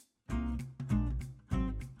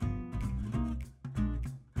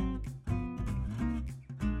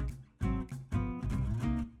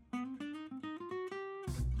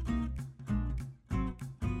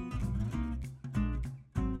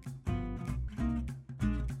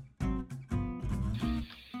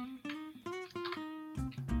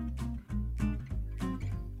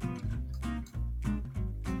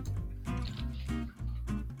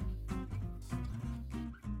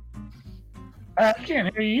I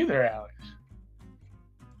can't hear you either, Alex.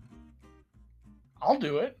 I'll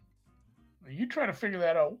do it. You try to figure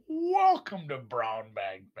that out. Welcome to Brown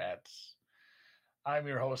Bag Bets. I'm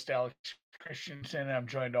your host, Alex Christensen, and I'm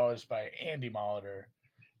joined always by Andy Molitor.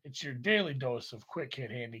 It's your daily dose of quick hit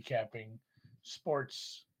handicapping,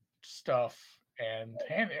 sports stuff, and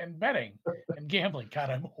betting and gambling. God,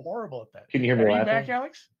 I'm horrible at that. Can you hear me Are you back, laughing?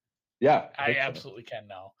 Alex? Yeah, I I think so. absolutely can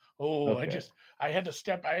now. Oh, Okay. I had to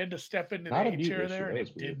step into the Not a A mute chair issue. there, That and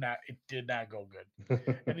was weird. it did not go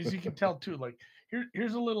good. And as you can tell too, like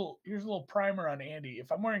here's a little primer on Andy.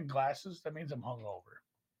 If I'm wearing glasses, that means I'm hungover.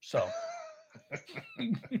 So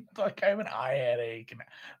like I have an eye headache and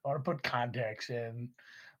I want to put contacts in.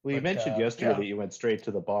 Well, you But mentioned yesterday yeah, that you went straight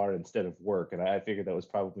to the bar instead of work, and I figured that was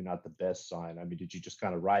probably not the best sign. I mean, did you just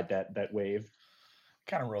kind of ride that wave?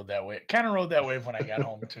 kind of rode that way. Kind of rode that wave when I got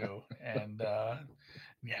home too. And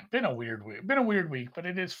yeah, been a weird week. Been a weird week, but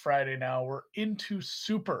it is Friday now. We're into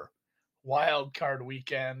super wild card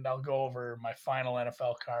weekend. I'll go over my final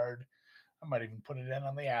NFL card. I might even put it in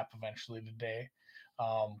on the app eventually today.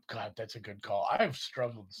 God, that's a good call. I've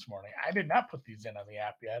struggled this morning. I did not put these in on the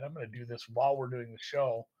app yet. I'm going to do this while we're doing the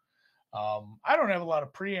show. I don't have a lot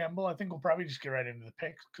of preamble. I think we'll probably just get right into the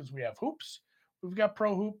picks because we have hoops. We've got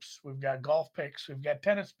pro hoops. We've got golf picks. We've got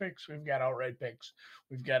tennis picks. We've got outright picks.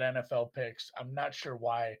 We've got NFL picks. I'm not sure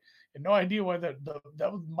why. And no idea why that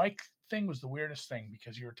mic thing was the weirdest thing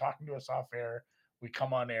because you were talking to us off air. We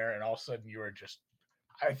come on air and all of a sudden you were just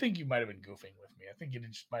I think you might have been goofing with me. I think you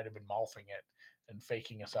just might have been mouthing it and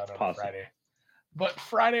faking us out It's on a possible. Friday. But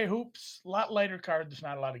Friday hoops, a lot lighter card. There's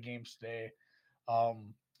not a lot of games today.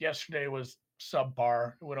 Yesterday was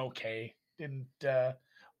subpar. It went okay. Didn't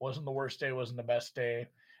wasn't the worst day. Wasn't the best day.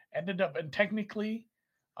 Ended up and technically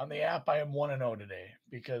on the app I am 1-0 today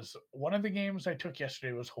because one of the games I took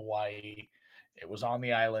yesterday was Hawaii. It was on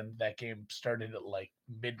the island. That game started at like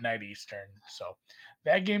midnight Eastern. So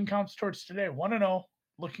that game counts towards today. 1-0.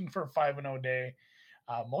 Looking for a 5-0 day.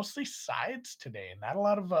 Mostly sides today. Not a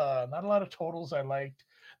lot of totals I liked.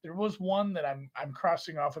 There was one that I'm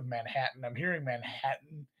crossing off with Manhattan. I'm hearing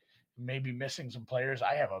Manhattan maybe missing some players.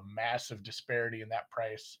 I have a massive disparity in that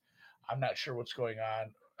price. I'm not sure what's going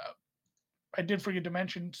on. I did forget to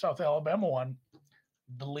mention South Alabama one.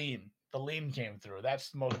 The lean came through.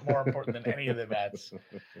 That's more important than any of the bets.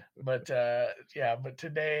 But yeah, but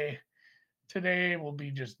today will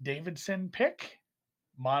be just Davidson pick.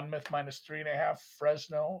 Monmouth minus 3.5,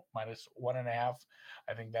 Fresno minus 1.5.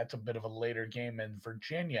 I think that's a bit of a later game in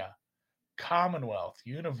Virginia. Commonwealth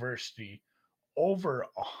University over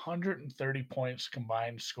 130 points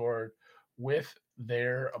combined scored with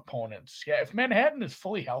their opponents. Yeah, if Manhattan is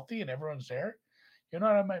fully healthy and everyone's there, you know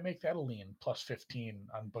what? I might make that a lean plus 15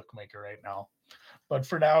 on Bookmaker right now. But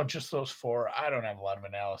for now, just those four. I don't have a lot of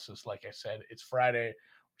analysis. Like I said, it's Friday.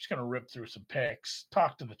 We're just going to rip through some picks,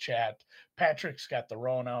 talk to the chat. Patrick's got the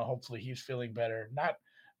Rona. Hopefully he's feeling better. Not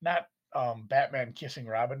Batman kissing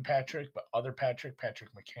Robin Patrick, but other Patrick, Patrick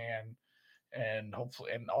McCann and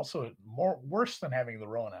hopefully, and also more worse than having the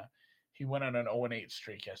Rona, he went on an 0-8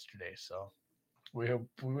 streak yesterday. So we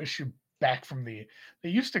wish you back from the. They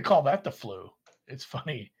used to call that the flu. It's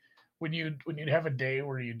funny when you'd have a day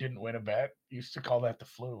where you didn't win a bet. Used to call that the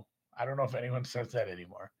flu. I don't know if anyone says that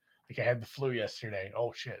anymore. Like I had the flu yesterday.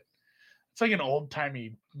 Oh shit. It's like an old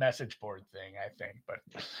timey message board thing, I think. But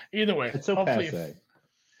either way, It's so hopefully, if passe.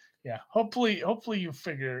 yeah, hopefully you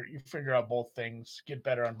figure out both things, get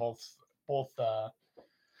better on both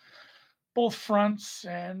both fronts,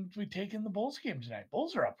 and we take in the Bulls game tonight.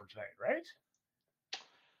 Bulls are up for tonight, right?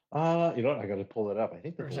 You know what? I got to pull it up. I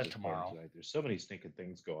think the Or is Bulls that are playing tomorrow? tonight. There's so many stinking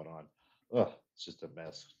things going on. Ugh, it's just a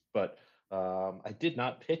mess. But I did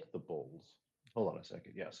not pick the Bulls. Hold on a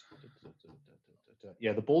second. Yes.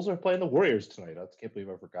 Yeah, the Bulls are playing the Warriors tonight. I can't believe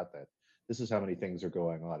I forgot that. This is how many things are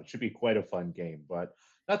going on. It should be quite a fun game, but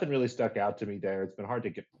nothing really stuck out to me there. It's been hard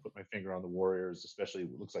to put my finger on the Warriors, especially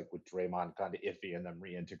it looks like with Draymond kind of iffy and them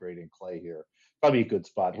reintegrating Clay here. Probably a good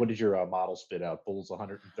spot. Yeah. What did your model spit out? Bulls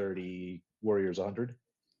 130, Warriors 100.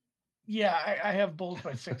 Yeah, I have Bulls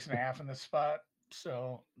by 6.5 in this spot.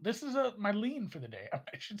 So this is my lean for the day. I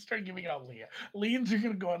should start giving out leans. Are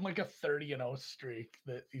going to go on like a 30-0 streak.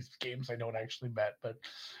 These games I don't actually bet, but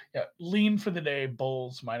yeah, lean for the day.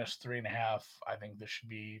 Bulls minus 3.5. I think this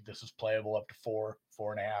is playable up to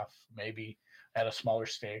 4.5, maybe at a smaller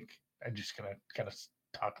stake. I'm just gonna kind of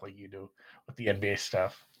talk like you do with the NBA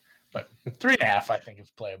stuff, but 3.5 I think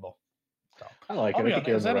is playable. So I like I'll it. I be think on.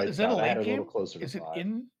 you're on the right Is that a spot. I had late it a little game? closer to Is it five.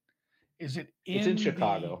 in? Is it It's in in the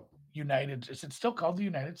Chicago. United? Is it still called the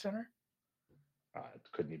United Center? It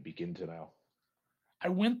couldn't even begin to know. I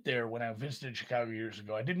went there when I visited Chicago years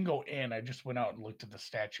ago. I didn't go in. I just went out and looked at the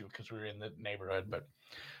statue because we were in the neighborhood. But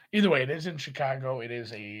either way, it is in Chicago. It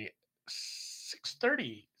is a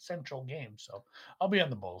 6:30 Central game, so I'll be on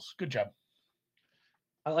the Bulls. Good job.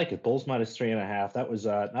 I like it. Bulls -3.5. That was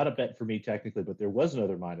not a bet for me technically, but there was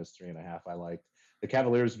another -3.5 I liked. The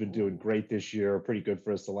Cavaliers have been doing great this year, pretty good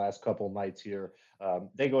for us the last couple of nights here.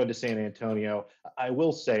 They go into San Antonio. I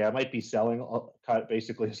will say I might be selling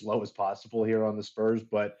basically as low as possible here on the Spurs,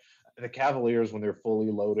 but the Cavaliers, when they're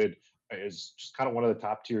fully loaded, is just kind of one of the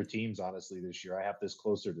top tier teams, honestly, this year. I have this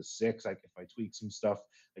closer to six. If I tweak some stuff,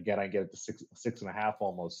 again, I get it to 6.5,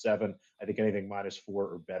 almost seven. I think anything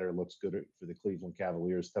 -4 or better looks good for the Cleveland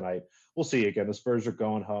Cavaliers tonight. We'll see. Again, the Spurs are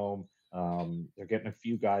going home. They're getting a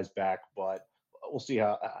few guys back, but we'll see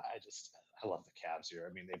how. I love the Cavs here.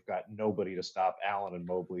 I mean, they've got nobody to stop Allen and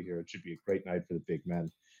Mobley here. It should be a great night for the big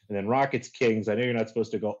men. And then Rockets Kings. I know you're not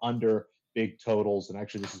supposed to go under big totals, and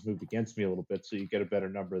actually this has moved against me a little bit, so you get a better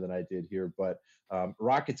number than I did here. But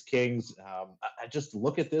Rockets Kings, I just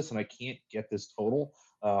look at this and I can't get this total.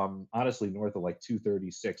 Honestly, north of like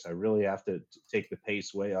 236. I really have to take the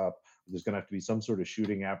pace way up. There's going to have to be some sort of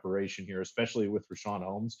shooting operation here, especially with Rashawn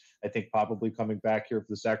Holmes. I think probably coming back here for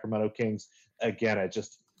the Sacramento Kings. Again,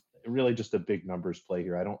 really just a big numbers play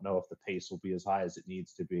here. I don't know if the pace will be as high as it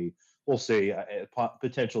needs to be. We'll see.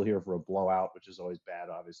 Potential here for a blowout, which is always bad,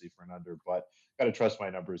 obviously, for an under, but got to trust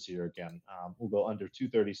my numbers here again. We'll go under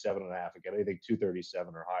 237.5. Again, anything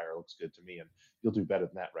 237 or higher looks good to me, and you'll do better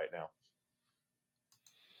than that right now.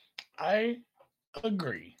 I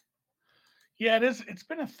agree. Yeah, it is. It's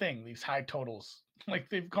been a thing. These high totals,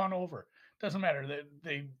 like they've gone over. Doesn't matter.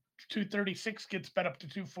 They 236 gets bet up to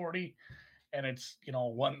 240, and it's a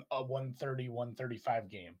 130, 135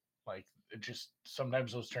 game. Like it just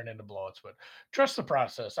sometimes those turn into blowouts. But trust the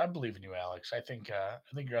process. I believe in you, Alex. I think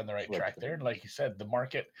you're on the right track there. And like you said, the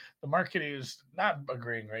market is not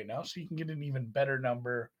agreeing right now, so you can get an even better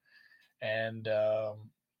number. And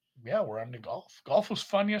yeah, we're on to golf. Golf was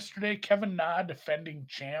fun yesterday. Kevin Na, defending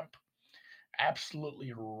champ,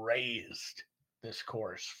 absolutely raised this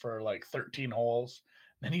course for like 13 holes.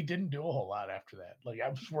 Then he didn't do a whole lot after that. Like I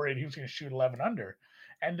was worried he was going to shoot 11 under.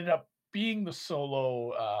 Ended up being the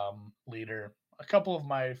solo leader. A couple of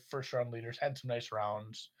my first round leaders had some nice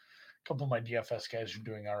rounds. A couple of my DFS guys are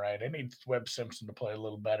doing all right. I need Webb Simpson to play a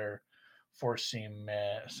little better for some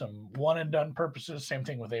one and done purposes. Same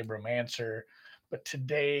thing with Abram Answer. But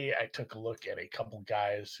today I took a look at a couple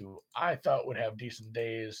guys who I thought would have decent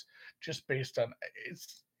days, just based on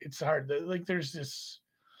it's hard. Like there's this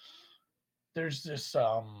this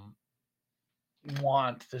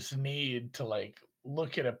need to like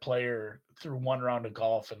look at a player through one round of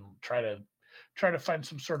golf and try to find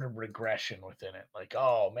some sort of regression within it. Like,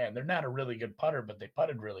 oh man, they're not a really good putter, but they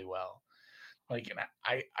putted really well. Like, and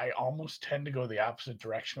I almost tend to go the opposite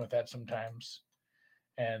direction with that sometimes.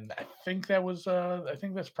 And I think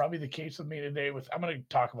that's probably the case with me today. I'm going to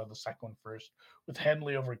talk about the second one first with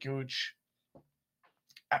Henley over Gooch.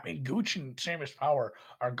 I mean, Gooch and Seamus Power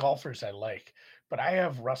are golfers I like, but I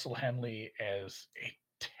have Russell Henley as a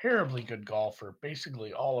terribly good golfer,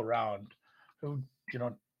 basically all around, who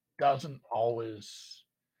doesn't always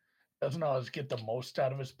get the most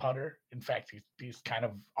out of his putter. In fact, he's kind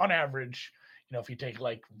of on average. If you take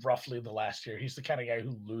like roughly the last year, he's the kind of guy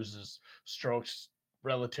who loses strokes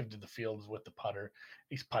relative to the field with the putter.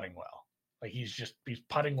 He's putting well. Like he's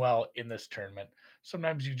putting well in this tournament.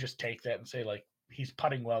 Sometimes you just take that and say like he's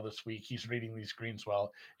putting well this week. He's reading these greens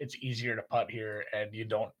well. It's easier to putt here, and you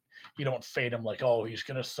don't fade him like, oh, he's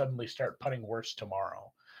going to suddenly start putting worse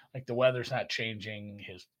tomorrow. Like the weather's not changing,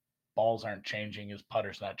 his balls aren't changing, his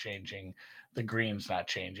putter's not changing, the green's not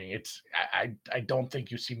changing. I don't think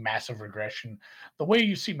you see massive regression. The way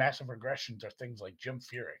you see massive regressions are things like Jim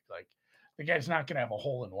Furyk. Like the guy's not going to have a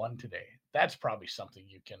hole in one today. That's probably something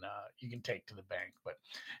you can take to the bank. But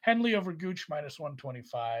Henley over Gooch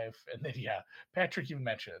 -125, and then Patrick even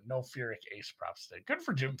mentioned it. No Furyk ace props today. Good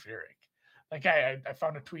for Jim Furyk. That guy, I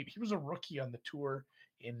found a tweet. He was a rookie on the tour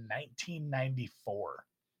in 1994.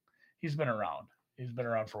 He's been around. He's been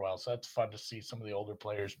around for a while, so that's fun to see some of the older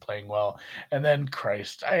players playing well. And then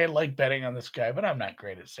Christ, I like betting on this guy, but I'm not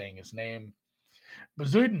great at saying his name.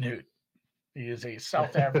 Bezuidenhout. He is a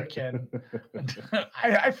South African.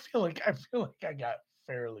 I feel like I got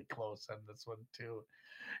fairly close on this one too.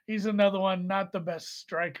 He's another one, not the best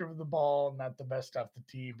striker of the ball, not the best off the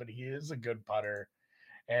tee, but he is a good putter.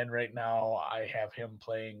 And right now I have him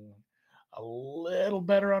playing a little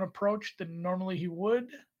better on approach than normally he would.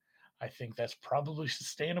 I think that's probably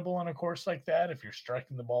sustainable on a course like that if you're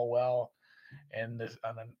striking the ball well. And this,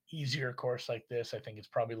 on an easier course like this, I think it's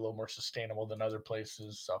probably a little more sustainable than other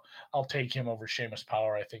places. So I'll take him over Seamus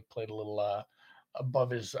Power. I think played a little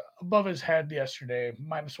above his head yesterday.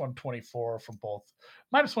 -124 for both.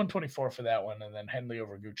 -124 for that one, and then Henley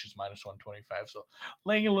over Gooch is -125. So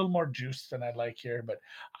laying a little more juice than I'd like here, but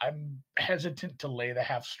I'm hesitant to lay the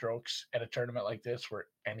half strokes at a tournament like this where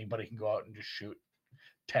anybody can go out and just shoot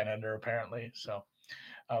 10 under apparently. So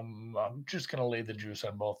I'm just gonna lay the juice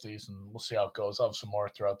on both these, and we'll see how it goes. I'll have some more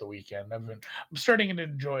throughout the weekend. I'm starting to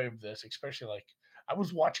enjoy this, especially like I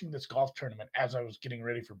was watching this golf tournament as I was getting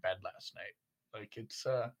ready for bed last night. Like it's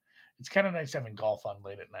kind of nice having golf on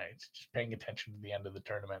late at night, just paying attention to the end of the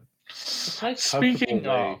tournament. It's a nice, comfortable Speaking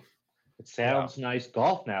of, way. It yeah, sounds nice.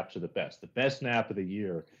 Golf naps are the best. The best nap of the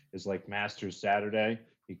year is like Masters Saturday.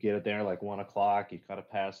 You get it there like 1 o'clock. You kind of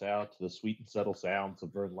pass out to the sweet and subtle sounds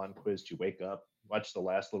of Vern Lundquist. You wake up, watch the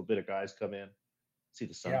last little bit of guys come in, see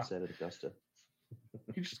the yeah, sunset at Augusta.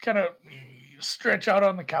 you just kind of stretch out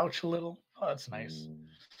on the couch a little. Oh, that's nice. Mm.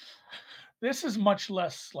 This is much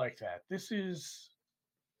less like that. This is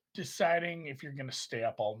deciding if you're going to stay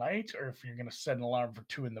up all night or if you're going to set an alarm for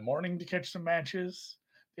 2 in the morning to catch some matches.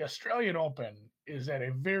 The Australian Open is at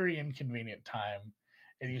a very inconvenient time,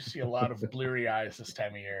 and you see a lot of bleary eyes this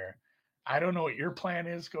time of year. I don't know what your plan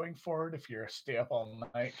is going forward. If you're a stay up all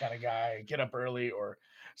night kind of guy, get up early, or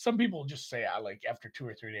some people just say, I like after 2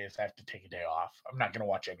 or 3 days, I have to take a day off. I'm not going to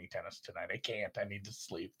watch any tennis tonight. I can't. I need to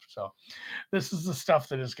sleep. So, this is the stuff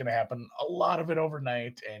that is going to happen. A lot of it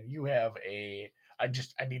overnight, and you have a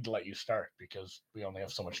I need to let you start because we only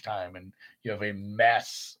have so much time and you have a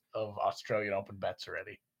mess of Australian Open bets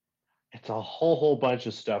already. It's a whole bunch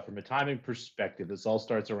of stuff from a timing perspective. This all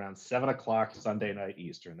starts around 7 o'clock Sunday night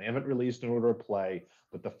Eastern. They haven't released an order of play,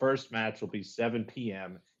 but the first match will be 7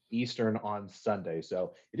 p.m. Eastern on Sunday.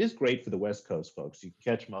 So it is great for the West Coast folks. You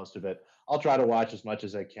can catch most of it. I'll try to watch as much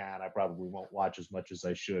as I can. I probably won't watch as much as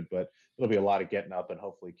I should, but it'll be a lot of getting up and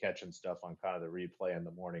hopefully catching stuff on kind of the replay in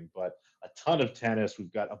the morning. But a ton of tennis.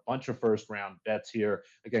 We've got a bunch of first round bets here.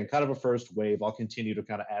 Again, kind of a first wave. I'll continue to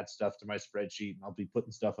kind of add stuff to my spreadsheet, and I'll be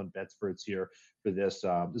putting stuff on BetSperts here for this.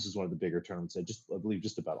 This is one of the bigger tournaments. I believe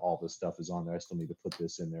just about all this stuff is on there. I still need to put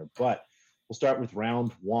this in there, but we'll start with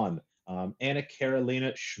round one. Anna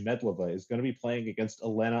Karolina Schmedlova is going to be playing against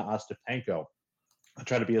Elena Ostapenko. I'll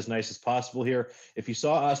try to be as nice as possible here. If you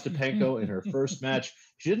saw Ostapenko in her first match,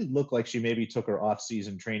 she didn't look like she maybe took her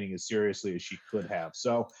off-season training as seriously as she could have.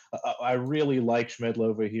 So I really like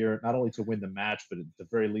Schmedlova here, not only to win the match, but at the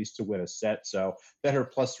very least to win a set. So bet her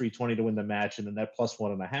plus 320 to win the match, and then that plus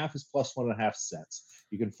 1.5 is plus 1.5 sets.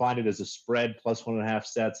 You can find it as a spread plus 1.5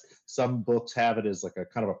 sets. Some books have it as like a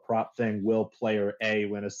kind of a prop thing. Will player A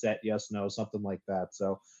win a set? Yes, no, something like that.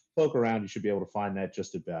 So poke around. You should be able to find that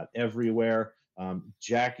just about everywhere.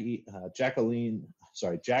 Jacqueline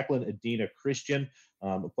Adina Christian,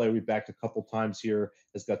 a player we backed a couple times here,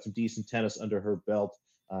 has got some decent tennis under her belt.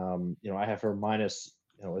 I have her minus,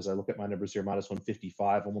 as I look at my numbers here, minus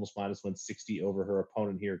 155, almost minus 160 over her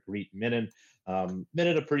opponent here, Greet Minin.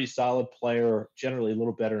 Minin, a pretty solid player, generally a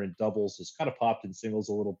little better in doubles, has kind of popped in singles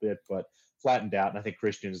a little bit, but flattened out. And I think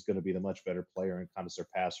Christian is going to be the much better player and kind of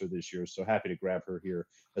surpass her this year. So happy to grab her here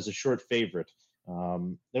as a short favorite.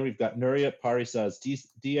 Then we've got Nuria Parisas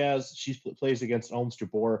Diaz. She plays against Ons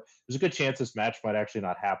Jabeur. There's a good chance this match might actually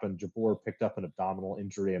not happen. Jabeur picked up an abdominal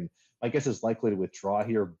injury and I guess is likely to withdraw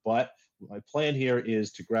here. But my plan here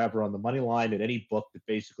is to grab her on the money line at any book that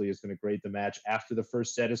basically is going to grade the match after the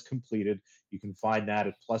first set is completed. You can find that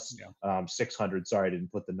at plus 600. Sorry, I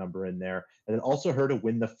didn't put the number in there. And then also her to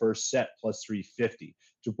win the first set plus 350.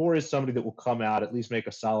 Jabeur is somebody that will come out, at least make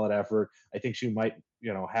a solid effort. I think she might,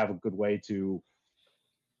 have a good way to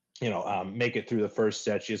make it through the first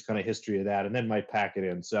set. She has kind of history of that, and then might pack it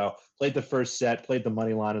in. So played the first set, played the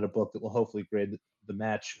money line in a book that will hopefully grade the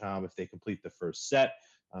match if they complete the first set.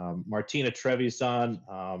 Martina Trevisan,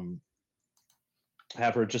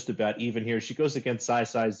 have her just about even here. She goes against Sai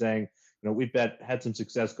Zheng. We've had some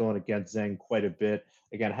success going against Zheng quite a bit.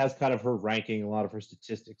 Again, has kind of her ranking, a lot of her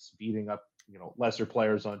statistics beating up, lesser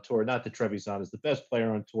players on tour. Not that Trevisan is the best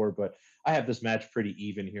player on tour, but I have this match pretty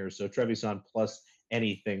even here. So Trevisan plus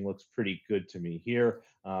anything looks pretty good to me here.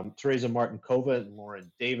 Teresa Martinkova and Lauren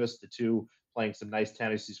Davis, the two playing some nice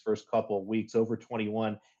tennis these first couple of weeks, over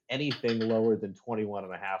 21. Anything lower than 21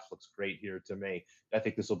 and a half looks great here to me. I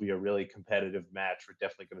think this will be a really competitive match. We're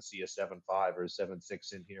definitely going to see a 7-5 or a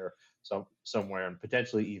 7-6 in here somewhere, and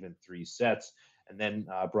potentially even 3 sets. And then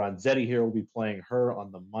Bronzetti here will be playing her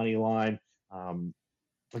on the money line.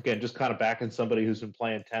 again, just kind of backing somebody who's been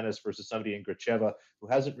playing tennis versus somebody in Gracheva who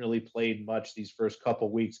hasn't really played much these first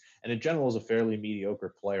couple weeks, and in general is a fairly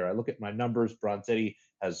mediocre player. I look at my numbers. Bronzetti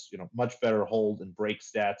has much better hold and break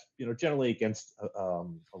stats. Generally against a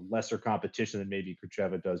lesser competition than maybe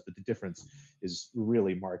Gracheva does, but the difference is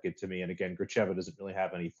really marked to me. And again, Gracheva doesn't really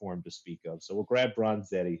have any form to speak of, so we'll grab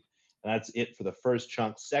Bronzetti, and that's it for the first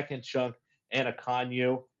chunk. Second chunk, Anna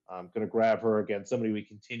Konyu. I'm going to grab her again. Somebody we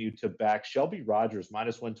continue to back. Shelby Rogers,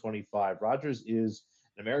 minus 125. Rogers is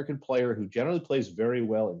an American player who generally plays very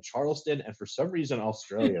well in Charleston and for some reason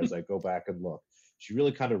Australia, as I go back and look. She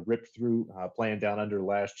really kind of ripped through playing down under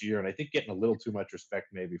last year, and I think getting a little too much respect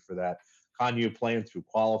maybe for that. Konyu playing through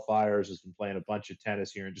qualifiers, has been playing a bunch of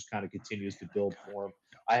tennis here and just kind of continues to build form.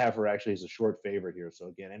 I have her actually as a short favorite here. So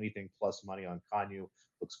again, anything plus money on Konyu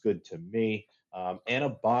looks good to me. Anna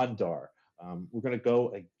Bondar. We're going to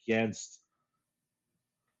go against,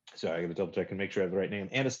 sorry, I got to double check and make sure I have the right name.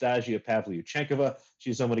 Anastasia Pavlyuchenkova.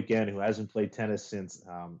 She's someone again who hasn't played tennis since,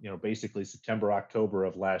 basically September, October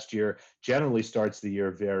of last year. Generally starts the year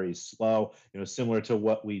very slow. Similar to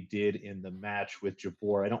what we did in the match with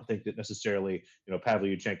Jabeur. I don't think that necessarily,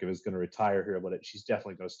 Pavlyuchenkova is going to retire here, but she's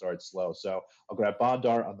definitely going to start slow. So I'll grab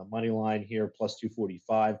Bondar on the money line here, plus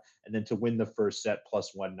 245, and then to win the first set,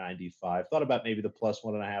 plus 195. Thought about maybe the plus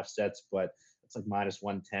 1.5 sets, but it's like minus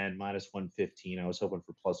 110, minus 115. I was hoping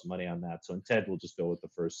for plus money on that. So instead, we'll just go with the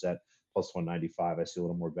first set, plus 195. I see a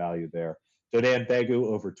little more value there. Dodan Begu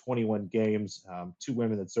over 21 games. Two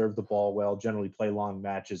women that serve the ball well, generally play long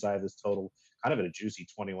matches. I have this total kind of at a juicy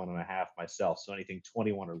 21.5 myself. So anything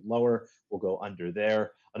 21 or lower will go under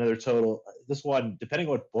there. Another total, this one, depending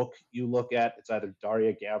on what book you look at, it's either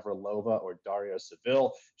Daria Gavrilova or Daria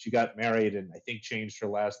Seville. She got married and I think changed her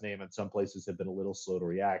last name, and some places have been a little slow to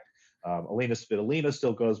react. Alina Svitolina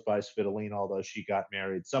still goes by Svitolina, although she got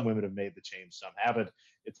married. Some women have made the change, some haven't.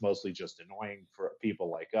 It's mostly just annoying for people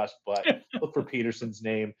like us. But look for Peterson's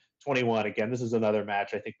name, 21. Again, this is another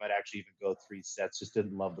match I think might actually even go 3 sets. Just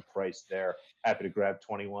didn't love the price there. Happy to grab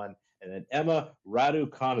 21. And then Emma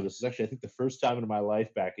Raducanu. This is actually, I think, the first time in my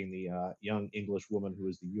life backing the young English woman who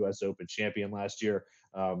was the U.S. Open champion last year.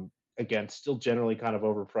 Again, still generally kind of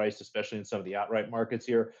overpriced, especially in some of the outright markets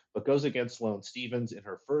here, but goes against Sloane Stevens in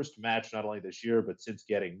her first match, not only this year, but since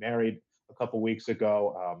getting married a couple weeks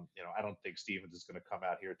ago. I don't think Stevens is going to come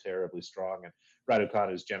out here terribly strong, and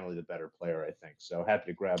Raducanu is generally the better player, I think. So happy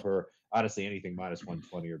to grab her. Honestly, anything minus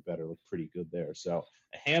 120 or better look pretty good there. So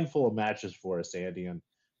a handful of matches for us, Andy, and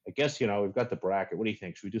I guess, we've got the bracket. What do you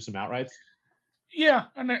think? Should we do some outrights? Yeah,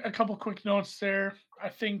 and a couple quick notes there. I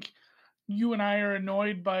think you and I are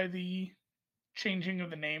annoyed by the changing of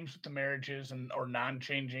the names with the marriages and or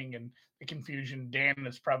non-changing and the confusion. Dan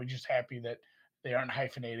is probably just happy that they aren't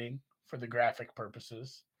hyphenating for the graphic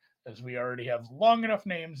purposes, as we already have long enough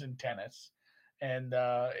names in tennis. And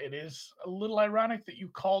it is a little ironic that you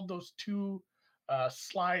called those two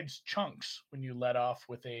slides chunks when you let off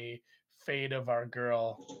with a fade of our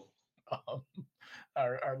girl, um,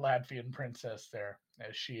 our Latvian princess there,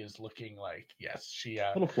 as she is looking like, yes, she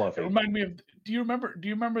A little it fluffy. reminded me of, do you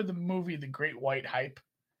remember the movie The Great White Hype?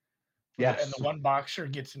 And Yes. the one boxer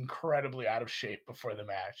gets incredibly out of shape before the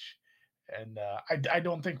match. And I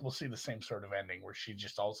don't think we'll see the same sort of ending where she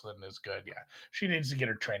just all of a sudden is good. Yeah, she needs to get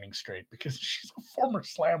her training straight because she's a former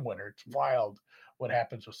slam winner. It's wild what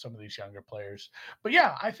happens with some of these younger players. But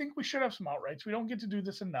yeah, I think we should have some outrights. We don't get to do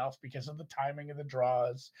this enough because of the timing of the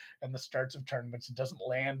draws and the starts of tournaments. It doesn't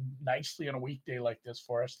land nicely on a weekday like this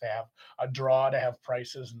for us to have a draw, to have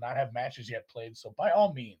prices, and not have matches yet played. So by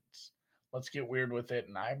all means, let's get weird with it.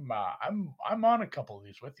 And I'm on a couple of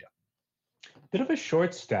these with you. Bit of a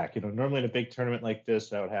short stack. Normally in a big tournament like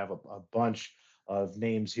this, I would have a bunch of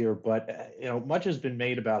names here, but much has been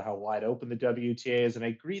made about how wide open the WTA is, and I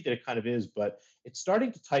agree that it kind of is, but it's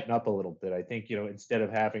starting to tighten up a little bit. I think instead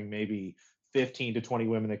of having maybe 15 to 20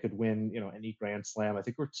 women that could win any Grand Slam, I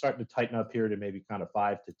think we're starting to tighten up here to maybe kind of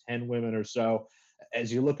 5 to 10 women or so.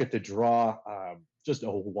 As you look at the draw, just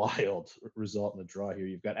a wild result in the draw here.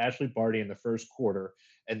 You've got Ashley Barty in the first quarter,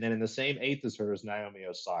 and then in the same eighth as her is Naomi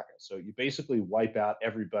Osaka. So you basically wipe out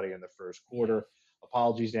everybody in the first quarter.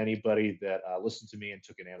 Apologies to anybody that listened to me and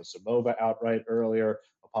took an Anisimova outright earlier.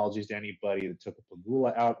 Apologies to anybody that took a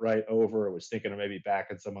Pagula outright over or was thinking of maybe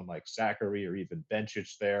backing someone like Zachary or even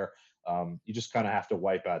Bencic there. You just kind of have to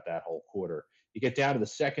wipe out that whole quarter. You get down to the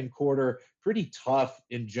second quarter, pretty tough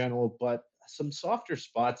in general, but some softer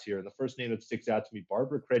spots here. And the first name that sticks out to me,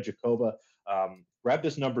 Barbara Krejcikova. Grab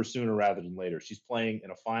this number sooner rather than later. She's playing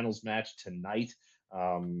in a finals match tonight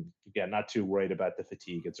Again, not too worried about the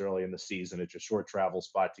fatigue. It's early in the season. It's a short travel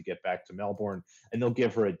spot to get back to Melbourne, and they'll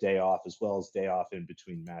give her a day off as well as day off in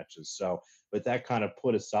between matches. So, with that kind of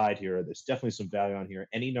put aside here, there's definitely some value on here.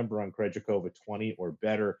 Any number on Krejcikova 20 or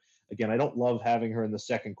better. Again, I don't love having her in the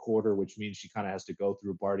second quarter, which means she kind of has to go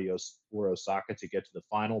through Barty or Osaka to get to the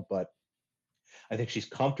final, but I think she's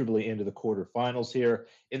comfortably into the quarterfinals here.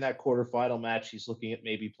 In that quarterfinal match, she's looking at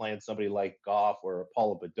maybe playing somebody like Goff or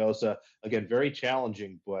Paula Badosa. Again, very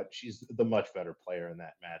challenging, but she's the much better player in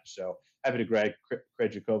that match. So happy to grab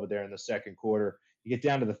Krejcikova there in the second quarter. You get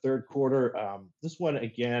down to the third quarter. This one,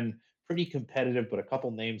 again, pretty competitive, but a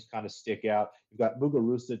couple names kind of stick out. You've got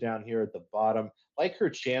Muguruza down here at the bottom. Like her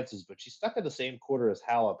chances, but she's stuck in the same quarter as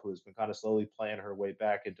Halep, who has been kind of slowly playing her way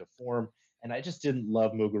back into form. And I just didn't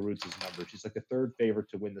love Muguruza's number. She's like the third favorite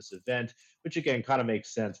to win this event, which again kind of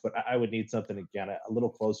makes sense. But I would need something again a little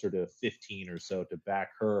closer to 15 or so to back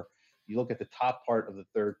her. You look at the top part of the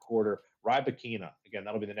third quarter, Rybakina. Again,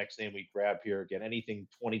 that'll be the next name we grab here. Again, anything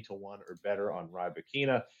 20 to 1 or better on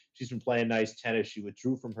Rybakina. She's been playing nice tennis. She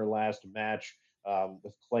withdrew from her last match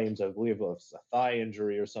with claims, I believe, of a thigh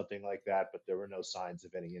injury or something like that, but there were no signs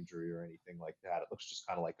of any injury or anything like that. It looks just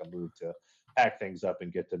kind of like a move to pack things up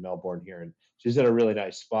and get to Melbourne here. And she's in a really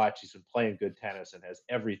nice spot. She's been playing good tennis and has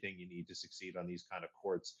everything you need to succeed on these kind of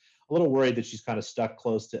courts. A little worried that she's kind of stuck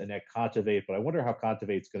close to Anett Kontaveit, but I wonder how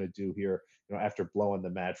Kontaveit's going to do here, after blowing the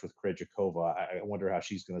match with Krejcikova. I wonder how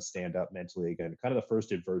she's going to stand up mentally again. Kind of the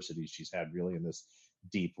first adversity she's had really in this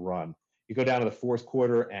deep run. You go down to the fourth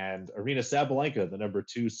quarter, and Aryna Sabalenka, the number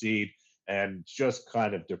 2 seed, and just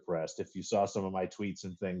kind of depressed. If you saw some of my tweets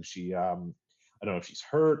and things, she I don't know if she's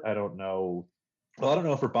hurt. I don't know. Well, I don't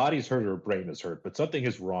know if her body's hurt or her brain is hurt, but something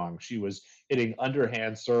is wrong. She was hitting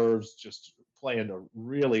underhand serves, just playing a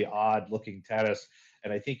really odd looking tennis.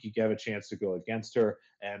 And I think you have a chance to go against her.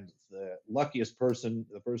 And the luckiest person,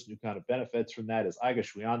 the person who kind of benefits from that is Iga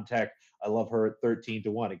Swiatek. I love her at 13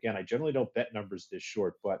 to 1. Again, I generally don't bet numbers this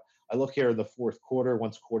short, but I look here in the fourth quarter.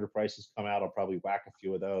 Once quarter prices come out, I'll probably whack a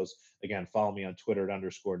few of those. Again, follow me on Twitter at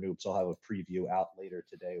 _Noops. I'll have a preview out later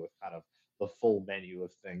today with kind of the full menu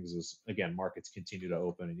of things as, again, markets continue to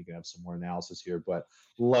open and you can have some more analysis here. But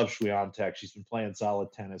love Swiatek. She's been playing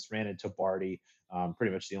solid tennis, ran into Barty,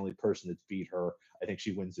 pretty much the only person that's beat her. I think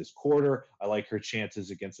she wins this quarter. I like her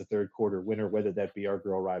chances against the third quarter winner, whether that be our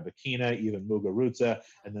girl Rybakina, even Muguruza.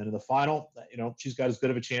 And then in the final, she's got as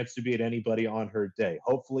good of a chance to beat anybody on her day.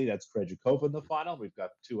 Hopefully that's Krejcikova in the final. We've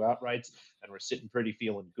got 2 outrights and we're sitting pretty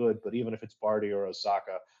feeling good. But even if it's Barty or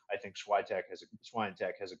Osaka, I think Swiatek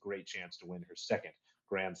has a great chance to win her second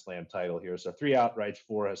Grand Slam title here. So 3 outrights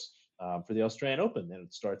for us for the Australian Open. Then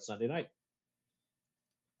it starts Sunday night.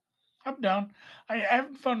 I'm down. I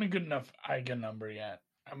haven't found a good enough Iga number yet.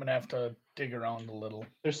 I'm going to have to dig around a little.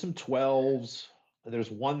 There's some 12s. There's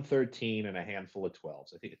 113 and a handful of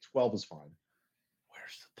 12s. I think 12 is fine.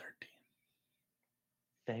 Where's the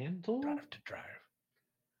 13? FanDuel? Don't have to drive.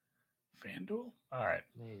 FanDuel? All right.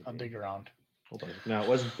 Maybe. I'll dig around. Hold on. No, it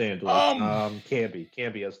wasn't FanDuel.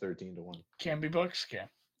 Camby has 13 to 1. Camby books? Okay.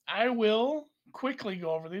 I will quickly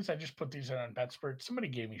go over these. I just put these in on BetSpert. Somebody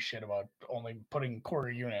gave me shit about only putting quarter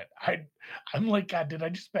unit. I'm like, God, did I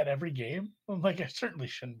just bet every game? I'm like, I certainly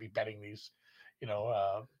shouldn't be betting these,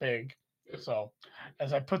 big. So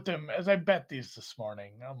as I bet these this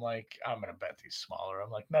morning, I'm like, I'm going to bet these smaller.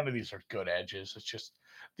 I'm like, none of these are good edges. It's just,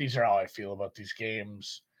 these are how I feel about these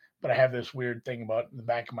games. But I have this weird thing about in the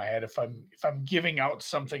back of my head. If I'm giving out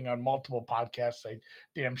something on multiple podcasts, I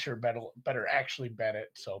damn sure better actually bet it.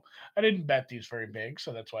 So I didn't bet these very big,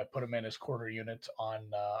 so that's why I put them in as quarter units on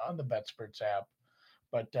the BetSperts app.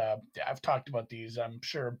 But I've talked about these. I'm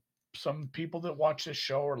sure some people that watch this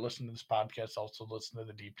show or listen to this podcast also listen to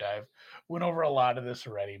the deep dive. Went over a lot of this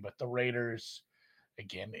already, but the Raiders,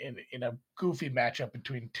 again, in a goofy matchup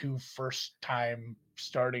between 2 first-time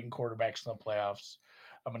starting quarterbacks in the playoffs.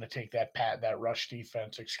 I'm going to take that pass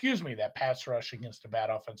rush against a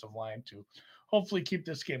bad offensive line to hopefully keep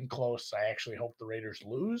this game close. I actually hope the Raiders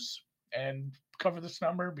lose and cover this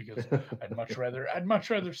number because I'd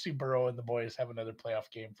much rather see Burrow and the boys have another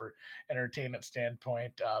playoff game for entertainment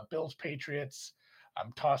standpoint. Bills Patriots.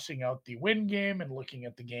 I'm tossing out the win game and looking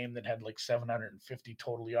at the game that had like 750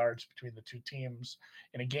 total yards between the 2 teams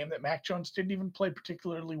in a game that Mac Jones didn't even play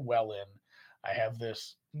particularly well in. I have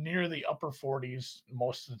this near the upper 40s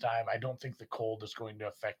most of the time. I don't think the cold is going to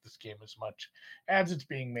affect this game as much as it's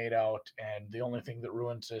being made out. And the only thing that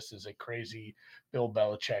ruins this is a crazy Bill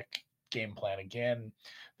Belichick game plan again.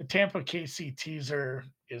 The Tampa KC teaser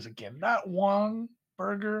is, again, not Wong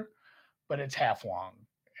Burger, but it's half Wong.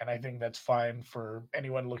 and I think that's fine for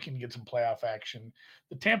anyone looking to get some playoff action.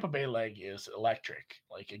 The Tampa Bay leg is electric,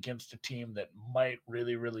 like against a team that might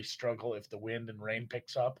really, really struggle if the wind and rain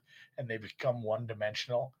picks up and they become one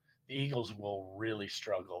dimensional. The Eagles will really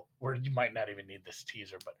struggle, where you might not even need this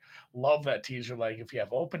teaser, but love that teaser leg. If you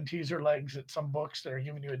have open teaser legs at some books that are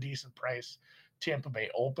giving you a decent price, Tampa Bay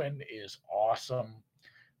open is awesome.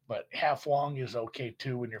 But half long is okay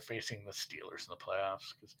too when you're facing the Steelers in the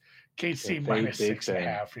playoffs because KC minus big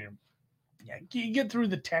 6.5. Yeah, you get through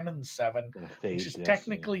the 10 and 7, which is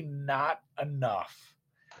technically not enough.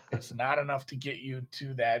 It's not enough to get you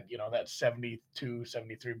to that, that 72,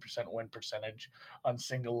 73% win percentage on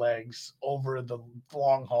single legs over the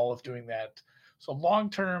long haul of doing that. So long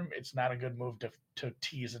term, it's not a good move to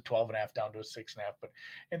tease a 12.5 down to a 6.5. But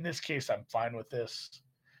in this case, I'm fine with this.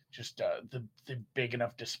 Just the big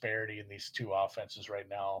enough disparity in these two offenses right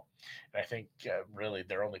now. And I think really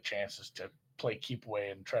their only chance is to play keep away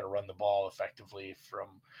and try to run the ball effectively from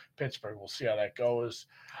Pittsburgh. We'll see how that goes.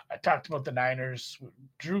 I talked about the Niners.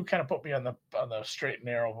 Drew kind of put me on the straight and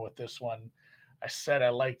narrow with this one. I said I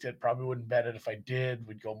liked it. Probably wouldn't bet it if I did.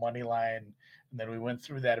 We'd go money line, and then we went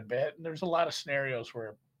through that a bit. And there's a lot of scenarios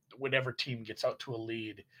where whatever team gets out to a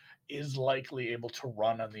lead is likely able to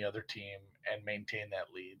run on the other team and maintain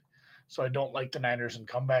that lead. So I don't like the Niners in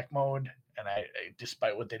comeback mode, and I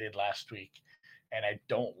despite what they did last week, and I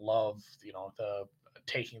don't love the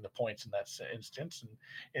taking the points in that instance.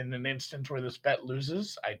 And in an instance where this bet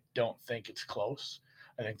loses, I don't think it's close.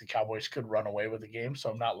 I think the Cowboys could run away with the game, so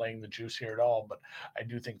I'm not laying the juice here at all. But I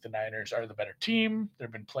do think the Niners are the better team.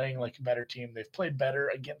 They've been playing like a better team. They've played better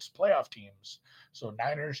against playoff teams. So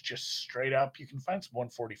Niners just straight up, you can find some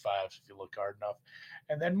 145s if you look hard enough.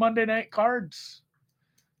 And then Monday night cards,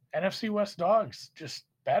 NFC West dogs, just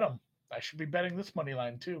bet them. I should be betting this money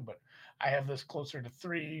line too, but I have this closer to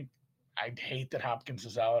 3. I hate that Hopkins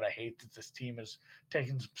is out. I hate that this team is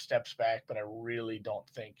taking some steps back, but I really don't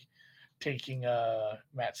think taking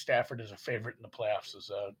Matt Stafford as a favorite in the playoffs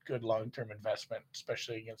is a good long-term investment,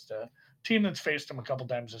 especially against a team that's faced him a couple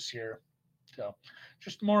times this year. So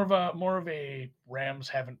just more of a Rams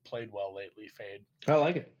haven't played well lately fade. I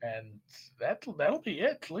like it. And that'll be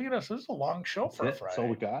it. Look at us. This is a long show for a Friday. That's all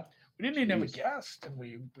we got. We didn't even have a guest, and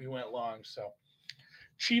we went long. So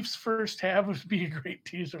Chiefs first half would be a great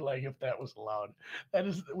teaser leg if that was allowed.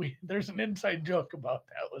 There's an inside joke about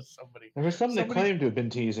that with somebody. There was somebody that claimed to have been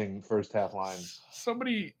teasing first half lines.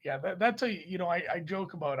 Somebody, yeah, that's I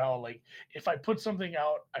joke about how like if I put something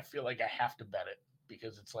out, I feel like I have to bet it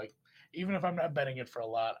because it's like even if I'm not betting it for a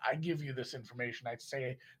lot, I give you this information. I'd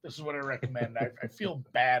say this is what I recommend. I feel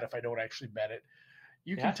bad if I don't actually bet it.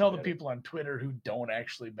 You can tell the people on Twitter who don't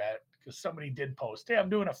actually bet because somebody did post, hey, I'm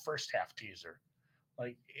doing a first half teaser.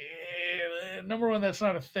 Like, number one, that's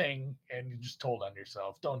not a thing, and you just told on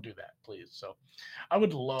yourself. Don't do that, please. So I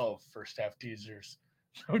would love first half teasers.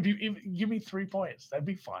 Would you give me 3 points? That'd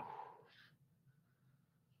be fun.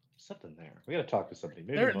 Something there. We got to talk to somebody.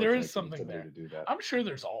 Maybe there is something there. To do that. I'm sure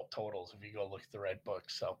there's alt totals if you go look at the Red Book.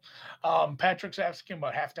 So Patrick's asking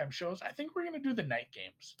about halftime shows. I think we're going to do the night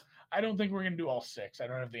games. I don't think we're going to do all 6. I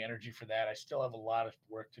don't have the energy for that. I still have a lot of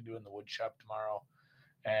work to do in the wood shop tomorrow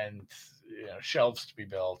and shelves to be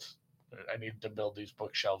built. I need to build these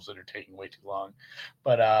bookshelves that are taking way too long.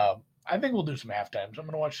 But I think we'll do some halftimes. I'm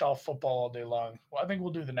going to watch all football all day long. Well, I think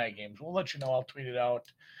we'll do the night games. We'll let you know. I'll tweet it out.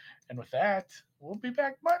 And with that, we'll be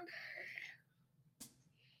back Monday.